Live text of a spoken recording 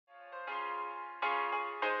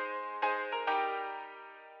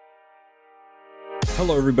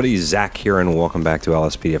Hello everybody, Zach here and welcome back to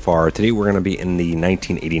LSPDFR. Today we're going to be in the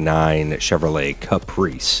 1989 Chevrolet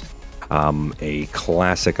Caprice, a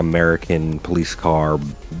classic American police car,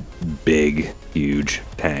 big, huge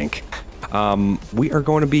tank. We are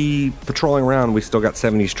going to be patrolling around. We still got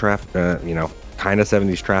 70s traffic, kind of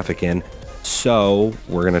 70s traffic in, so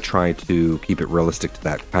we're going to try to keep it realistic to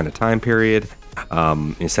that kind of time period,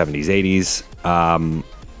 in 70s, 80s.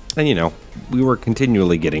 And we were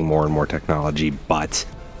continually getting more and more technology, but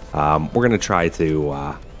we're going to try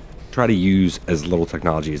to use as little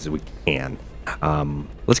technology as we can.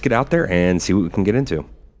 Let's get out there and see what we can get into.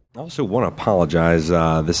 I also want to apologize.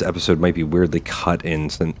 This episode might be weirdly cut in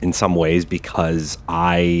some ways because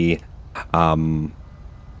I,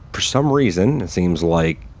 for some reason, it seems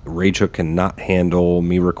like Ragehook cannot handle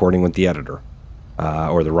me recording with the editor,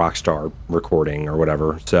 or the Rockstar recording or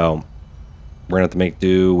whatever. So we're gonna have to make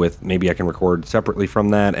do with, maybe I can record separately from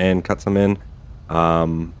that and cut some in.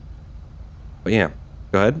 But yeah,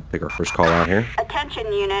 go ahead, pick our first call out here.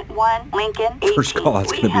 Attention Unit 1, Lincoln. First call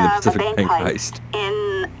out's gonna be the Pacific Bank heist.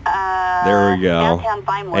 There we go.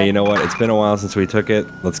 Hey, you know what? It's been a while since we took it.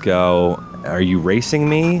 Let's go. Are you racing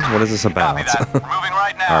me? What is this about? Moving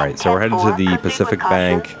right now. All right, so we're headed to the Pacific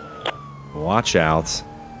Bank. Watch out.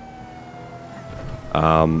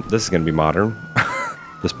 This is gonna be modern.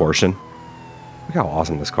 This portion. Look how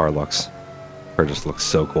awesome this car looks. The car just looks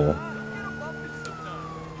so cool.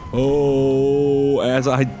 Oh, as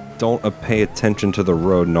I don't pay attention to the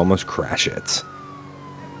road and almost crash it.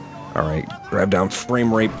 Alright, drive down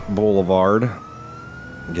Frame Rate Boulevard.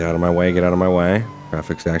 Get out of my way, get out of my way.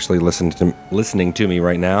 Traffic's actually listening to me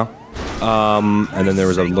right now. And then there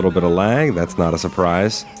was a little bit of lag. That's not a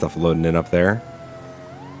surprise. Stuff loading in up there.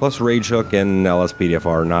 Plus Ragehook and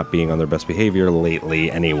LSPDFR not being on their best behavior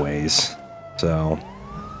lately anyways. So,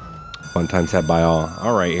 fun times had by all.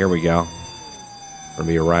 Alright, here we go. We're gonna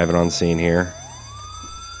be arriving on scene here.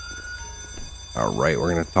 Alright, we're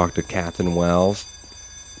gonna talk to Captain Wells.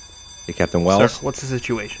 Hey, Captain Wells. Sir, what's the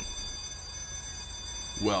situation?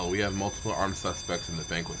 Well, we have multiple armed suspects in the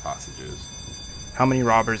bank with hostages. How many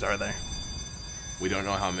robbers are there? We don't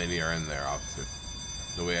know how many are in there, officer.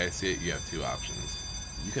 The way I see it, you have two options.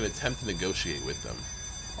 You can attempt to negotiate with them.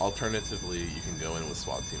 Alternatively, you can go in with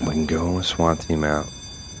SWAT team out. We can go with SWAT team out.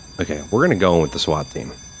 Okay, we're gonna go in with the SWAT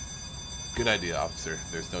team. Good idea, officer.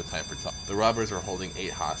 There's no time for talk. The robbers are holding 8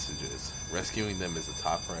 hostages. Rescuing them is a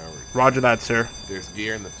top priority. Roger that, sir. There's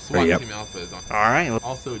gear and the SWAT team Alpha is on. Alright.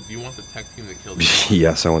 Also, do you want the tech team to kill the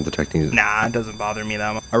Yes, I want the tech team. Nah, it doesn't bother me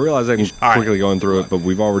that much. I realize I'm quickly going through it, but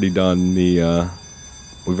we've already done the, oh,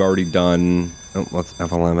 let's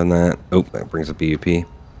F11 that. Oh, that brings up BUP.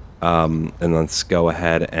 And let's go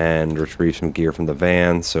ahead and retrieve some gear from the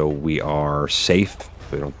van so we are safe. So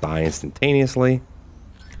we don't die instantaneously.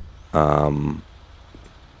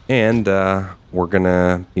 We're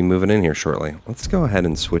gonna be moving in here shortly. Let's go ahead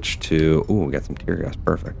and switch to, ooh, we got some tear gas,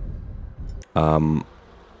 perfect.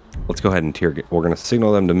 Let's go ahead and we're gonna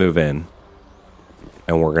signal them to move in.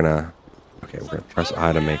 And we're gonna press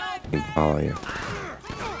I to make me follow you.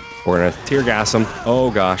 We're gonna tear gas them.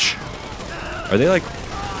 Oh gosh. Are they like,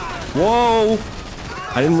 whoa!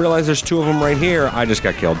 I didn't realize there's 2 of them right here. I just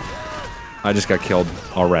got killed. I just got killed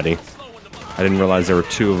already. I didn't realize there were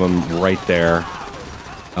 2 of them right there.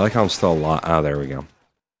 I like how I'm still alive. Oh, there we go.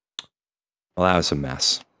 Well, that was a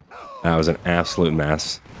mess. That was an absolute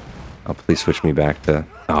mess. Oh, please switch me back to...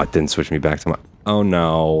 Oh, it didn't switch me back to my... Oh,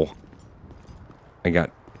 no. I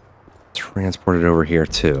got transported over here,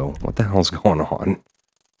 too. What the hell's going on?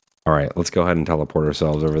 Alright, let's go ahead and teleport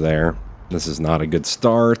ourselves over there. This is not a good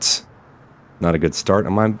start. Not a good start.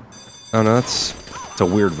 Am I... Oh, no, it's a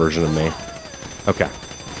weird version of me. Okay.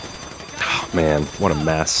 Oh, man, what a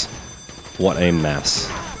mess. What a mess.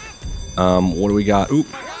 What do we got? Oop.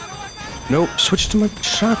 Nope, switch to my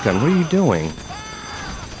shotgun. What are you doing?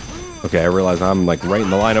 Okay, I realize I'm like right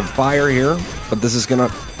in the line of fire here, but this is gonna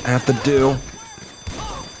have to do.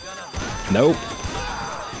 Nope.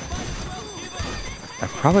 I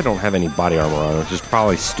probably don't have any body armor on, which is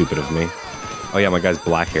probably stupid of me. Oh yeah, my guy's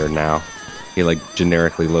black haired now. He like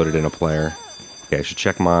generically loaded in a player. Okay, I should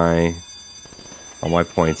check all my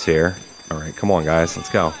points here. Alright, come on guys, let's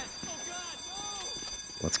go.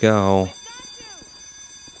 Let's go.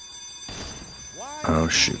 Oh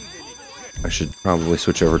shoot. I should probably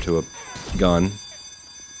switch over to a gun.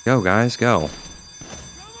 Go guys, go.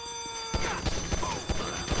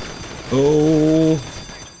 Oh.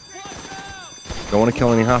 Don't want to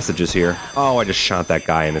kill any hostages here. Oh, I just shot that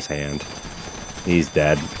guy in his hand. He's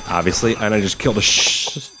dead, obviously, and I just killed a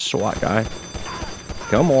SWAT guy.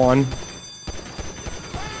 Come on.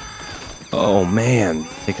 Oh, man.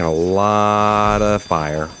 Taking a lot of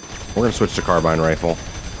fire. We're going to switch to carbine rifle.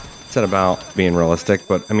 Said about being realistic,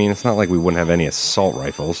 but, I mean, it's not like we wouldn't have any assault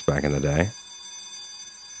rifles back in the day.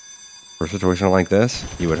 For a situation like this,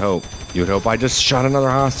 you would hope. You would hope I just shot another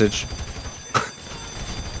hostage.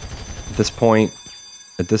 At this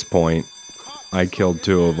point, I killed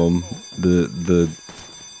 2 of them. The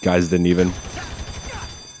guys didn't even.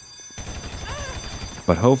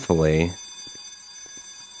 But hopefully...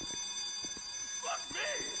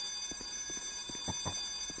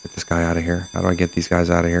 Get this guy out of here. How do I get these guys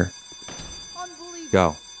out of here?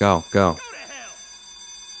 Go, go, go.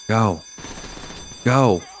 Go.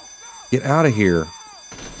 Go. Get out of here.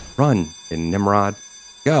 Run, in Nimrod.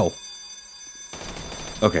 Go.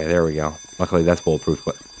 Okay, there we go. Luckily, that's bulletproof.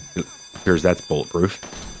 It appears that's bulletproof.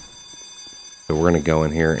 So we're going to go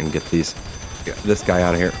in here and get this guy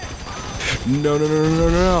out of here. No, no, no, no, no,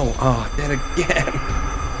 no. Oh, dead again.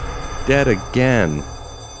 Dead again.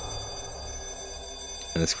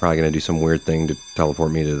 And it's probably going to do some weird thing to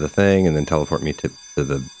teleport me to the thing and then teleport me to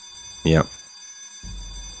the... Yep.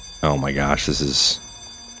 Oh my gosh, this is...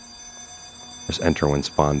 Just enter when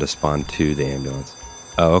spawn to spawn to the ambulance.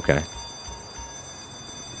 Oh, okay.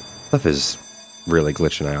 Stuff is really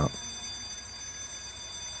glitching out.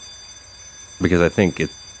 Because I think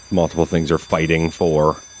multiple things are fighting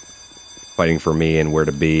for me and where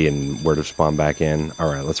to be and where to spawn back in.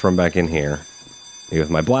 Alright, let's run back in here. With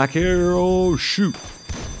my black hair. Oh, shoot.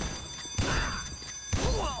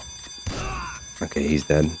 Okay, he's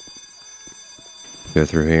dead. Go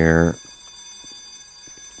through here.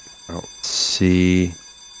 I don't see...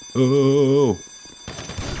 Oh!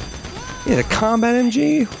 Yeah, the combat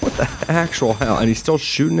MG? What the actual hell? And he's still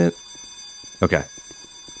shooting it? Okay.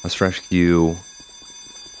 Let's rescue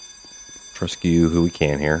who we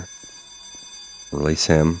can here. Release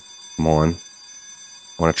him. Come on.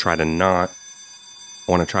 I want to try to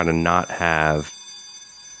not have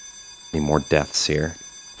any more deaths here.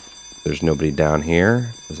 There's nobody down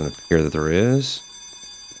here. Doesn't appear that there is.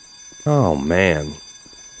 Oh, man.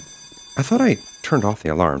 I thought I turned off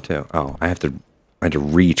the alarm, too. Oh, I had to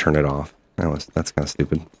re-turn it off. That's kind of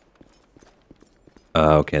stupid.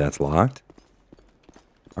 Okay, that's locked.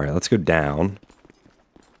 Alright, let's go down.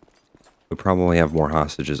 We probably have more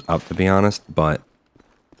hostages up, to be honest, but...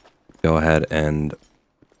 Go ahead and...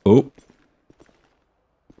 Oh!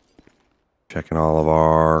 Checking all of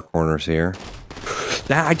our corners here.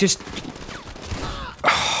 That I just...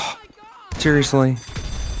 Seriously?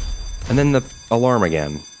 And then the alarm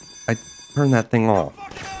again. I turned that thing off.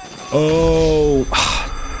 Oh!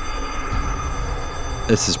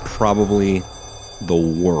 This is probably the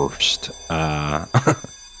worst,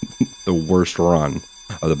 the worst run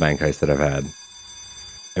of the bank heist that I've had.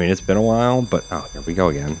 I mean, it's been a while, but... Oh, here we go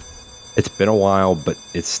again. It's been a while, but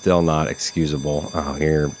it's still not excusable. Oh,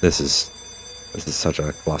 here. This is such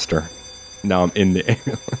a cluster. Now I'm in the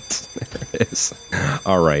ambulance. There it is.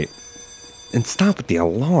 Alright. And stop with the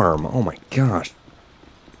alarm. Oh my gosh.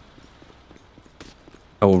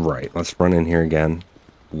 Oh, right. Let's run in here again.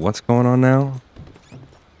 What's going on now?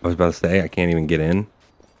 I was about to say, I can't even get in.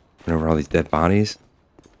 Run over all these dead bodies.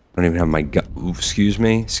 I don't even have my gun. Ooh, excuse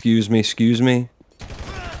me. Excuse me. Excuse me.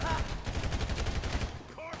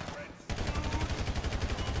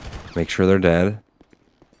 Make sure they're dead.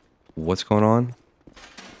 What's going on?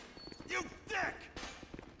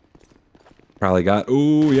 Probably got...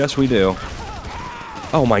 Ooh, yes we do.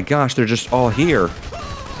 Oh my gosh, they're just all here.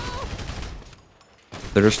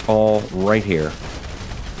 They're just all right here.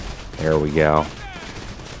 There we go.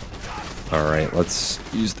 Alright, let's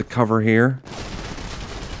use the cover here.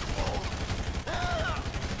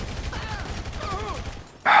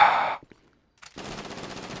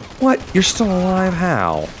 What? You're still alive?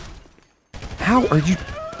 How? How are you...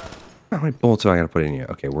 How many bullets do I gotta put in you?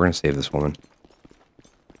 Okay, we're gonna save this woman.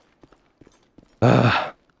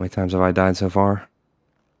 How many times have I died so far?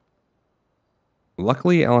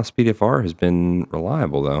 Luckily, LSPDFR has been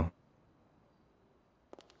reliable, though.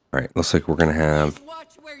 Alright, looks like we're gonna have...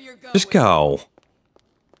 Just go!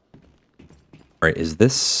 Alright, is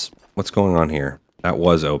this... What's going on here? That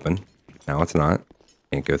was open. Now it's not.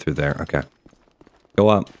 Can't go through there. Okay. Go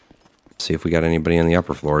up. See if we got anybody on the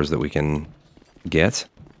upper floors that we can get.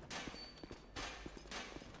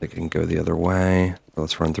 They can go the other way.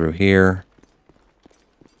 Let's run through here.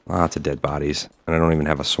 Lots of dead bodies. And I don't even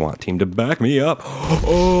have a SWAT team to back me up.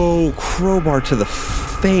 Oh, crowbar to the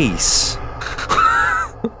face.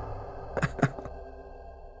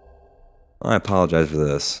 I apologize for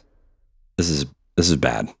this. This is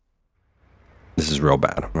bad. This is real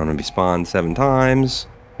bad. I'm gonna be spawned 7 times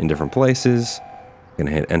in different places. Gonna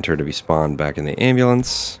hit enter to be spawned back in the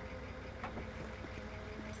ambulance.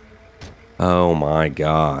 Oh my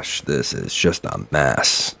gosh, this is just a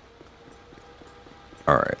mess.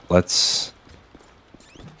 Alright, let's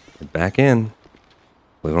get back in.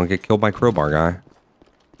 We don't get killed by crowbar guy.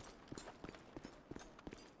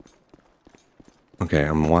 Okay,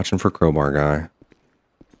 I'm watching for crowbar guy.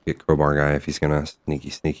 Get crowbar guy if he's gonna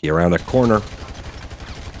sneaky around the corner.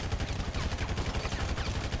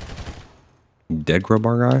 Dead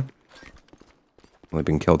crowbar guy? Only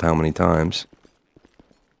been killed how many times?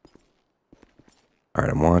 Alright,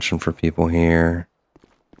 I'm watching for people here.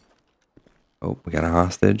 Oh, we got a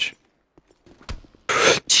hostage.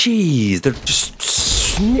 Jeez, they're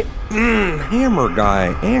just hammer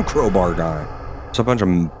guy and crowbar guy. It's a bunch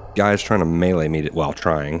of guys trying to melee me. Well,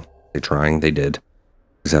 trying. They did.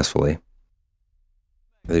 Successfully.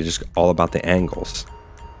 They're just all about the angles.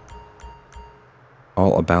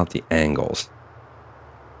 All about the angles.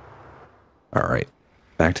 Alright.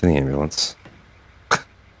 Back to the ambulance.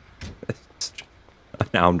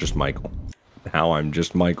 Now I'm just Michael. Now I'm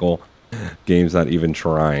just Michael. Game's not even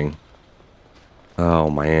trying. Oh,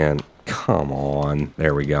 man. Come on.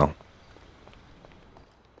 There we go.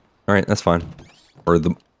 Alright, that's fine. We're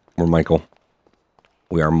Michael.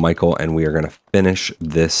 We are Michael, and we are going to finish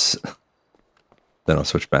this. Then I'll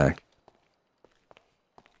switch back.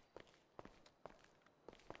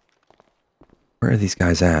 Where are these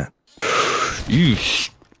guys at? Yeesh.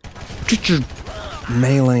 Get your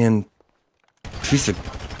meleeing piece of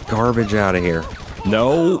garbage out of here.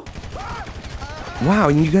 No. Wow,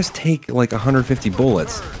 you guys take like 150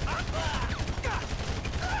 bullets.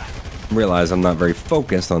 Realize I'm not very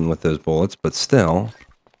focused on with those bullets, but still,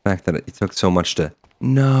 the fact that it took so much to...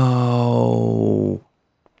 No.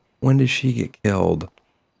 When did she get killed?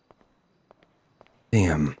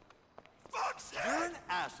 Damn.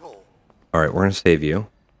 Alright, we're gonna save you.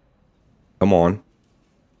 Come on.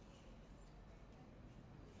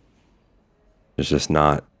 It's just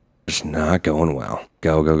not going well.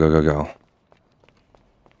 Go, go, go, go, go.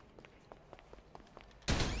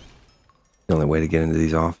 The only way to get into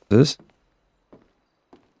these offices.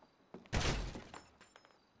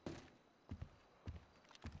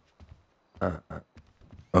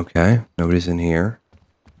 Okay, nobody's in here.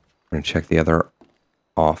 We're gonna check the other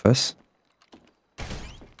office.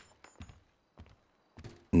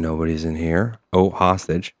 Nobody's in here. Oh,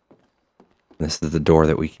 hostage. This is the door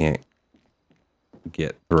that we can't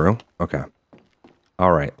get through. Okay.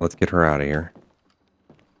 Alright, let's get her out of here.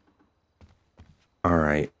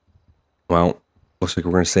 Alright. Well, looks like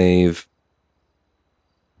we're going to save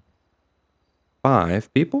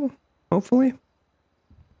 5 people, hopefully.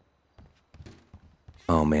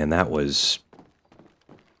 Oh man, that was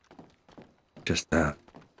just, that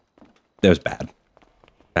was bad.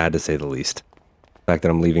 Bad to say the least. The fact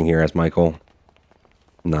that I'm leaving here as Michael,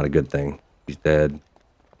 not a good thing. He's dead.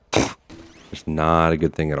 It's not a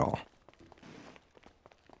good thing at all.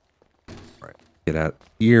 Alright, get out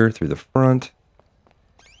here through the front.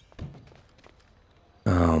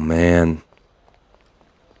 Oh, man.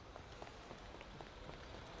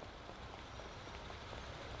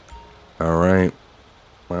 Alright.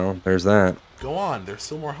 Well, there's that. Go on, there's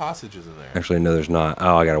still more hostages in there. Actually, no, there's not.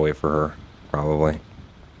 Oh, I gotta wait for her. Probably.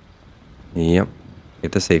 Yep.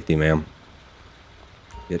 Get to safety, ma'am.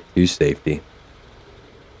 Get to safety.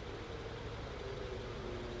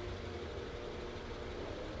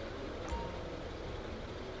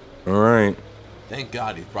 Alright. Thank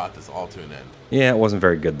God he brought this all to an end. Yeah, it wasn't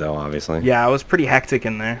very good, though, obviously. Yeah, it was pretty hectic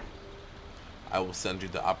in there. I will send you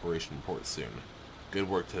the operation report soon. Good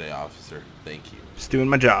work today, officer. Thank you. Just doing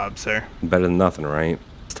my job, sir. Better than nothing, right?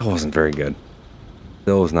 Still wasn't very good.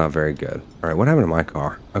 Still was not very good. Alright, what happened to my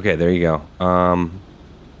car? Okay, there you go.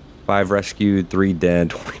 5 rescued, 3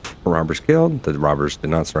 dead, 24 robbers killed. The robbers did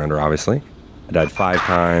not surrender, obviously. I died 5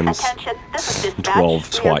 times. Attention, this is dispatch. 12 We are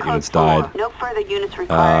SWAT code units 4. died. No further units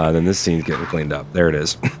required. Then this scene's getting cleaned up. There it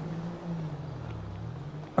is.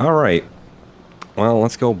 Alright. Well,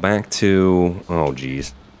 let's go back to... Oh,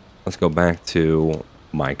 geez. Let's go back to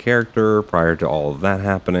my character prior to all of that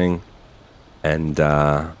happening. And,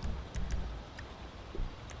 I'm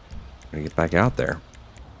gonna get back out there.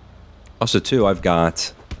 Also, too, I've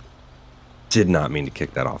got... Did not mean to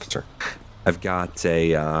kick that officer. I've got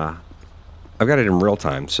a, I've got it in real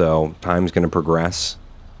time, so time's gonna progress.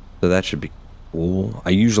 So that should be cool. I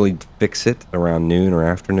usually fix it around noon or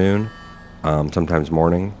afternoon. Sometimes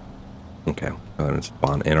morning. Okay, go ahead and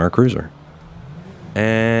spawn in our cruiser.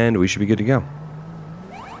 And we should be good to go.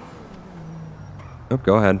 Oh,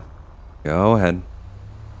 go ahead. Go ahead.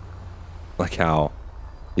 Like how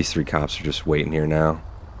these 3 cops are just waiting here now.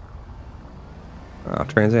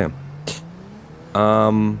 Trans Am.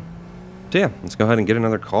 So yeah, let's go ahead and get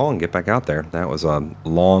another call and get back out there. That was a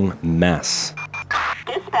long mess.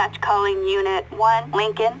 Dispatch calling Unit 1,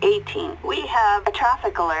 Lincoln 18. We have a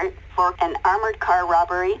traffic alert for an armored car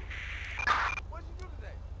robbery.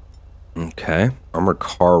 Okay, armored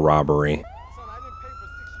car robbery.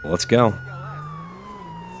 Let's go.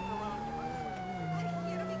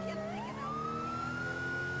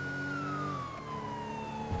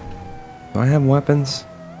 Do I have weapons?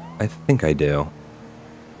 I think I do.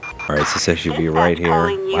 Alright, so this should be right here.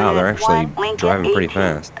 Wow, they're actually driving pretty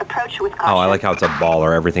fast. Oh, I like how it's a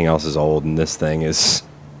baller. Everything else is old, and this thing is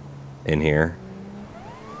in here.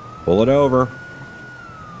 Pull it over.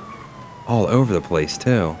 All over the place,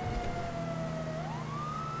 too.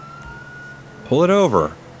 Pull it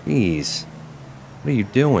over. Jeez. What are you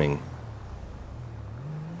doing?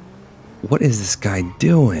 What is this guy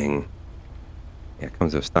doing? Yeah, it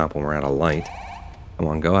comes to a stop when we're at a light. Come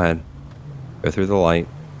on, go ahead. Go through the light.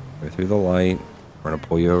 Go through the light. We're going to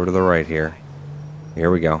pull you over to the right here.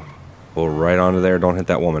 Here we go. Pull right onto there. Don't hit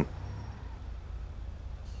that woman.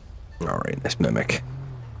 Alright, nice mimic.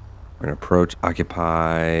 We're going to approach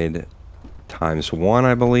occupied ×1,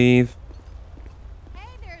 I believe. Hey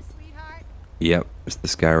there, sweetheart. Yep, it's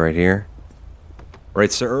this guy right here.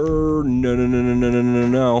 Right, sir. No, no, no, no, no, no, no,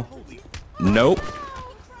 no. Nope.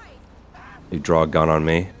 You draw a gun on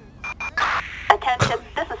me. Attention,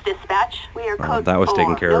 this is dispatch. We are code that was 4.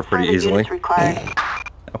 taken care of pretty No further easily. units required.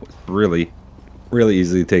 That was really, really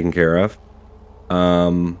easily taken care of.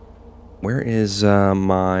 Where is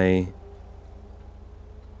my...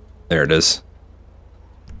 There it is.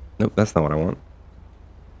 Nope, that's not what I want.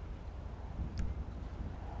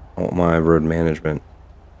 I want my road management.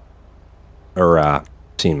 Or,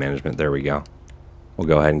 scene management. There we go. We'll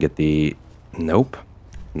go ahead and get the... Nope.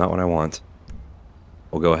 Not what I want.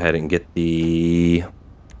 We'll go ahead and get the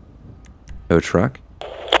tow truck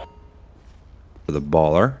for the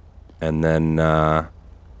baller, and then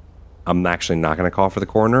I'm actually not going to call for the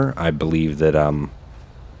coroner. I believe that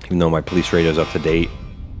even though my police radio's up to date,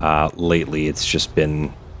 lately it's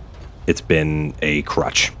been a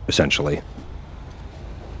crutch essentially.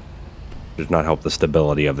 Does not help the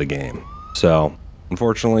stability of the game. So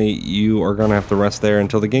unfortunately, you are going to have to rest there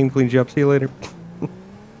until the game cleans you up. See you later.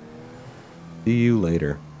 See you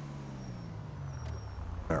later.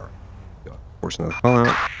 Alright. Force another call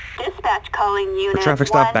out. Dispatch calling Unit 1, traffic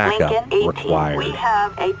stop backup Lincoln 18. required. We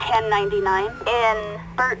have a 1099 in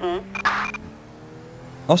Burton.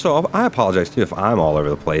 Also, I apologize too if I'm all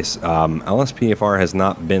over the place. LSPDFR has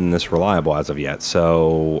not been this reliable as of yet,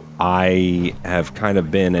 so I have kind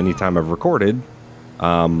of been, anytime I've recorded,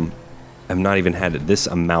 I've not even had this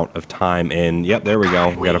amount of time in. Yep, there we go.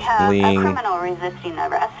 We got a fleeing... a criminal resisting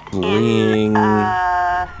arrest fleeing... in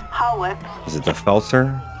Houseknecht. Is it the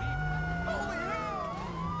Felser?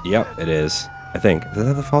 Yep, it is. I think. Is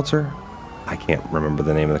that the Felser? I can't remember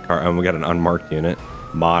the name of the car. We got an unmarked unit.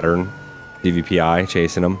 Modern. DVPI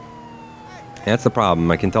chasing them. That's the problem.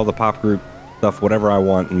 I can tell the pop group stuff whatever I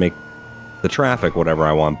want and make the traffic whatever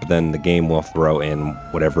I want, but then the game will throw in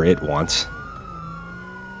whatever it wants.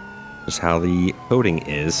 Just how the coding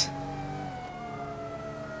is.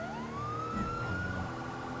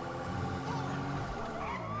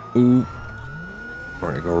 Ooh. We're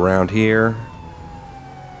gonna go around here.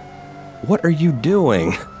 What are you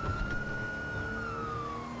doing?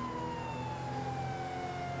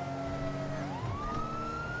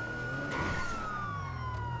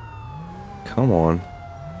 Come on.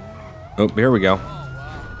 Oh, here we go.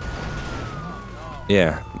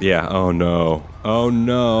 Yeah, yeah. Oh no. Oh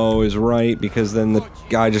no is right, because then the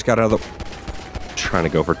guy just got out of the... Trying to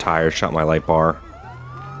go for tires, shot my light bar.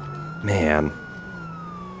 Man.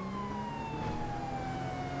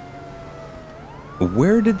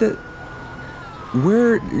 Where did the...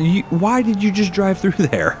 Why did you just drive through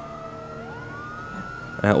there?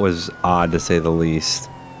 That was odd to say the least.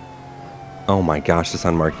 Oh my gosh, this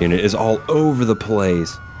unmarked unit is all over the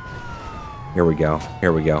place. Here we go.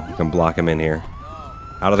 Here we go. We can block him in here.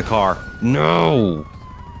 Out of the car. No!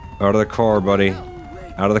 Out of the car, buddy.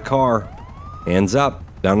 Out of the car. Hands up.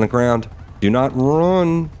 Down on the ground. Do not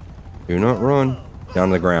run. Do not run. Down on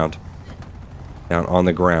the ground. Down on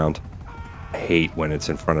the ground. I hate when it's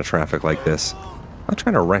in front of traffic like this. I'm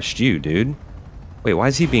trying to arrest you, dude. Wait, why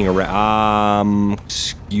is he being arrested?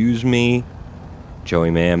 Excuse me?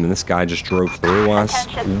 Joey, ma'am, and this guy just drove through us.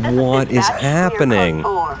 What is happening?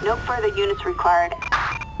 No further units required.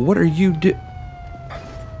 What are you do?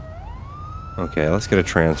 Okay, let's get a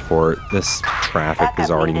transport. This traffic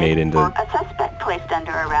is already made into... A suspect placed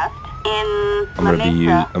under arrest in I'm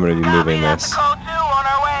gonna be moving this. Oh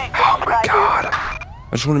my god.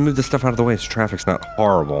 I just want to move this stuff out of the way so traffic's not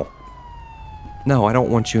horrible. No, I don't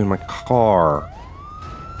want you in my car.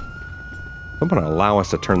 Someone allow us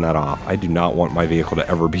to turn that off. I do not want my vehicle to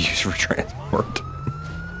ever be used for transport.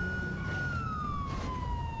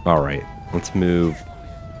 Alright, let's move.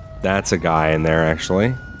 That's a guy in there,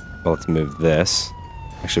 actually. But let's move this.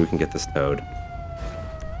 Actually, we can get this towed.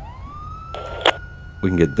 We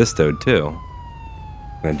can get this towed, too.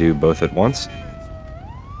 Gonna do both at once?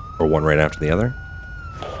 Or one right after the other?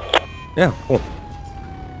 Yeah, cool.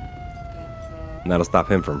 And that'll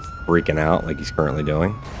stop him from freaking out like he's currently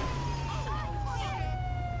doing.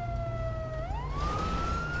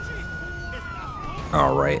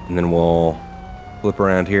 Alright, and then we'll flip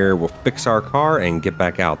around here, we'll fix our car and get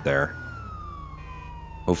back out there.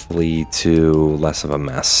 Hopefully to less of a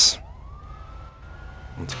mess.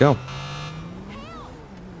 Let's go.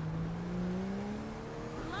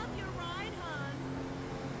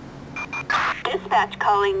 Dispatch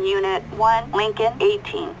calling Unit 1, Lincoln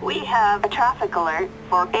 18. We have a traffic alert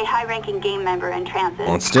for a high-ranking gang member in transit.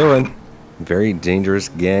 Let's do it. Very dangerous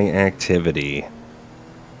gang activity.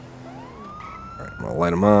 Alright, I'm gonna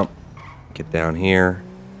light him up. Get down here.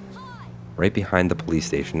 Right behind the police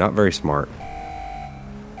station. Not very smart.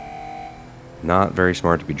 Not very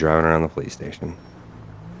smart to be driving around the police station.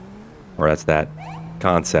 Or that's that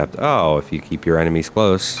concept. Oh, if you keep your enemies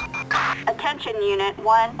close. Attention Unit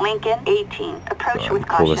 1, Lincoln 18. Approach with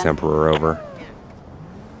Pull this caution. Emperor over.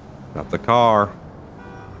 Not the car.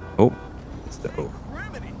 Oh, it's the oh.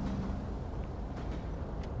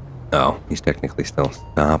 Oh, he's technically still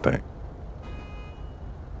stopping.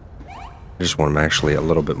 I just want him actually a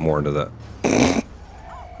little bit more into the...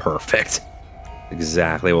 Perfect.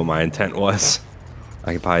 Exactly what my intent was.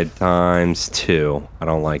 Occupied times 2. I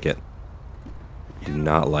don't like it. Do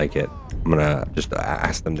not like it. I'm gonna just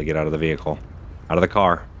ask them to get out of the vehicle. Out of the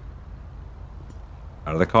car.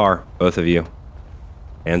 Out of the car. Both of you.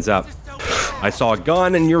 Hands up. I saw a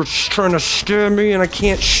gun and you're trying to stab me and I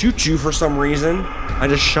can't shoot you for some reason. I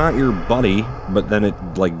just shot your buddy, but then it,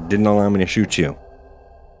 like, didn't allow me to shoot you.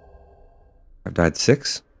 I've died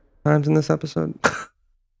 6 times in this episode.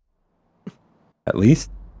 At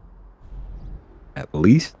least. At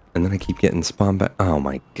least. And then I keep getting spawned back. Oh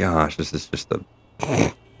my gosh, this is just a...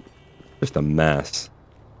 Just a mess.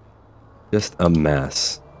 Just a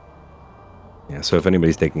mess. Yeah, so if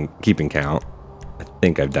anybody's keeping count, I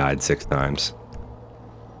think I've died 6 times.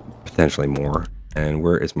 Potentially more. And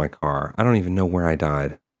where is my car? I don't even know where I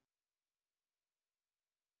died.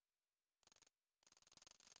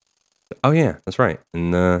 Oh yeah, that's right.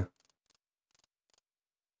 In the...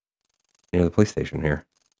 near the police station here.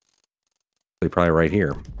 Probably right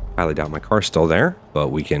here. Highly doubt my car's still there, but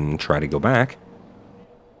we can try to go back.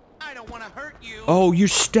 I don't want to hurt you. Oh, you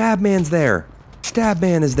stab man's there. Stab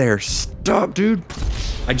man is there. Stop, dude.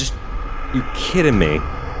 You kidding me?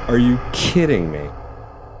 Are you kidding me?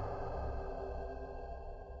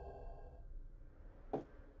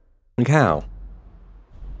 Like how?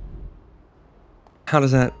 How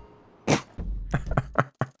does that...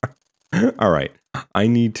 Alright. I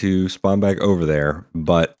need to spawn back over there,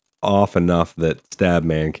 but off enough that stab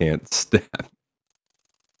man can't stab.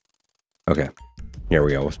 Okay. Here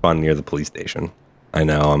we go. We'll spawn near the police station. I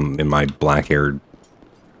know I'm in my black-haired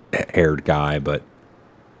guy, but...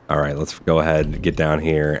 Alright, let's go ahead and get down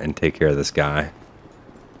here and take care of this guy.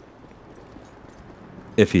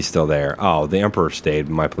 If he's still there. Oh, the Emperor stayed,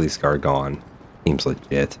 my police car gone. Seems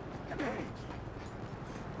legit.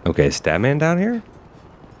 Okay, Stabman down here?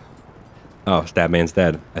 Oh, Stabman's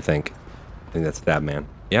dead, I think. I think that's Stabman.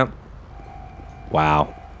 Yep.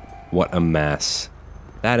 Wow. What a mess.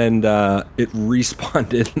 That and it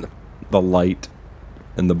respawned in the light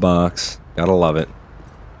in the box. Gotta love it.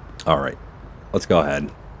 Alright. Let's go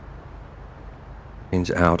ahead.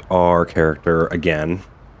 Change out our character again.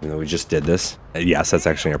 Even though we just did this. Yes, that's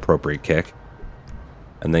actually an appropriate kick.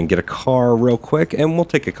 And then get a car real quick, and we'll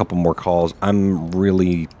take a couple more calls. I'm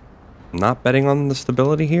really not betting on the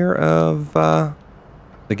stability here of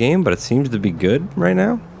the game, but it seems to be good right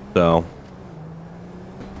now. So,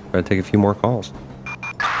 gonna take a few more calls.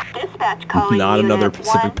 Dispatch calling Not Unit another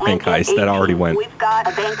Pacific 1, Bank Lincoln heist. That 18. already went We've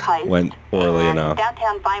got a bank heist. went poorly in enough.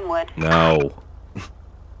 Downtown Vinewood. No.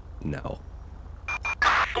 No.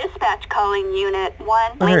 Dispatch calling Unit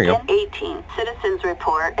 1, Oh, there you Lincoln 18. Citizens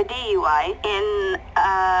report a DUI in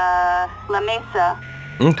La Mesa.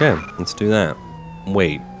 Okay, let's do that.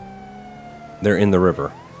 Wait. They're in the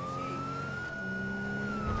river.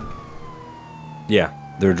 Yeah,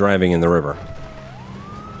 they're driving in the river.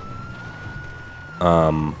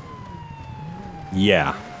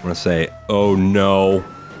 Yeah, I'm gonna say, oh no.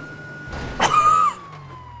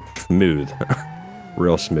 Smooth.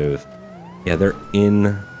 Real smooth. Yeah, they're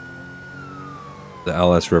in the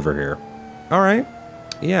LS River here. All right.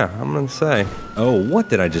 Yeah, I'm gonna say. Oh, what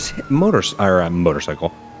did I just hit?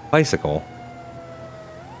 Motorcycle. Bicycle.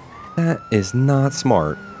 That is not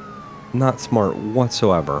smart. Not smart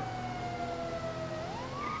whatsoever.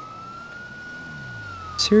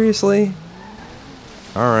 Seriously?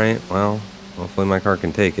 Alright, well, hopefully my car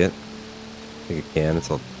can take it. I think it can.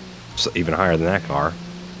 It's even higher than that car.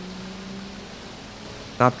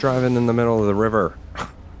 Stop driving in the middle of the river.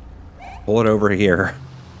 Pull it over here.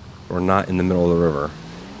 We're not in the middle of the river.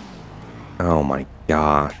 Oh my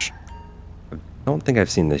gosh. I don't think I've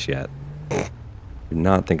seen this yet. Do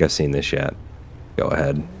not think I've seen this yet. Go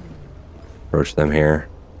ahead. Approach them here.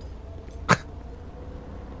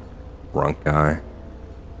 Drunk guy.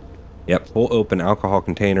 Yep, pull open alcohol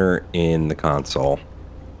container in the console.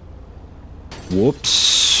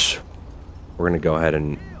 Whoops. We're gonna go ahead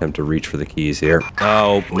and attempt to reach for the keys here.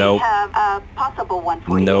 Oh, nope. We have a possible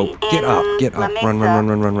 148. Nope. Get up, get up.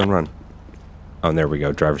 Run. Oh, and there we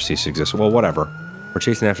go. Driver cease to exist. Well, whatever. We're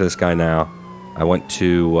chasing after this guy now. I went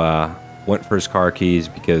for his car keys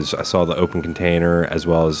because I saw the open container, as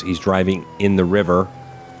well as he's driving in the river.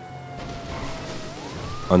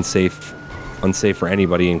 Unsafe for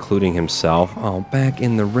anybody, including himself. Oh, back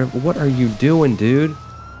in the river. What are you doing, dude?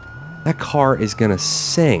 That car is gonna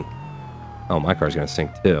sink. Oh, my car's gonna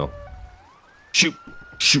sink too. Shoot.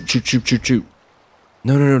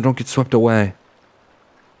 No, don't get swept away.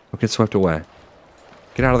 Don't get swept away.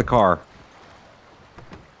 Get out of the car.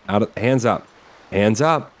 Hands up. Hands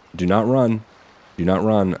up. Do not run. Do not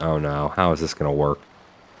run. Oh no, how is this gonna work?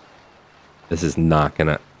 This is not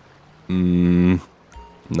gonna...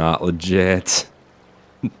 not legit.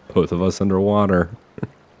 Both of us underwater.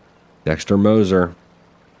 Dexter Moser.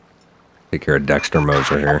 Take care of Dexter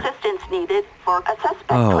Moser here. Assistance needed for a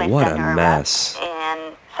suspect Oh, placed what a under mess. arrest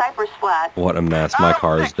in Cypress Flat. What a mess. My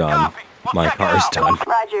car is done. My car is done.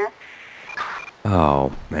 Roger.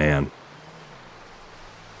 Oh, man.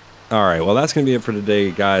 Alright, well that's going to be it for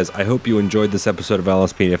today, guys. I hope you enjoyed this episode of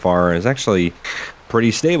LSPDFR. It's actually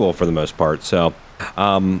pretty stable for the most part. So,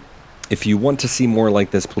 if you want to see more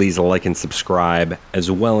like this, please like and subscribe, as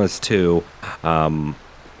well as too, I'm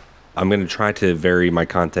going to try to vary my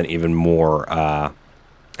content even more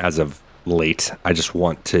as of late. I just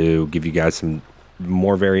want to give you guys some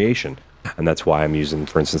more variation, and that's why I'm using,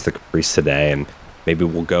 for instance, the Caprice today, and maybe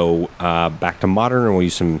we'll go back to modern and we'll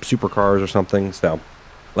use some supercars or something. So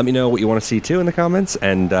let me know what you want to see too in the comments,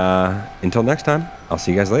 and until next time, I'll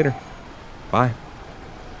see you guys later. Bye.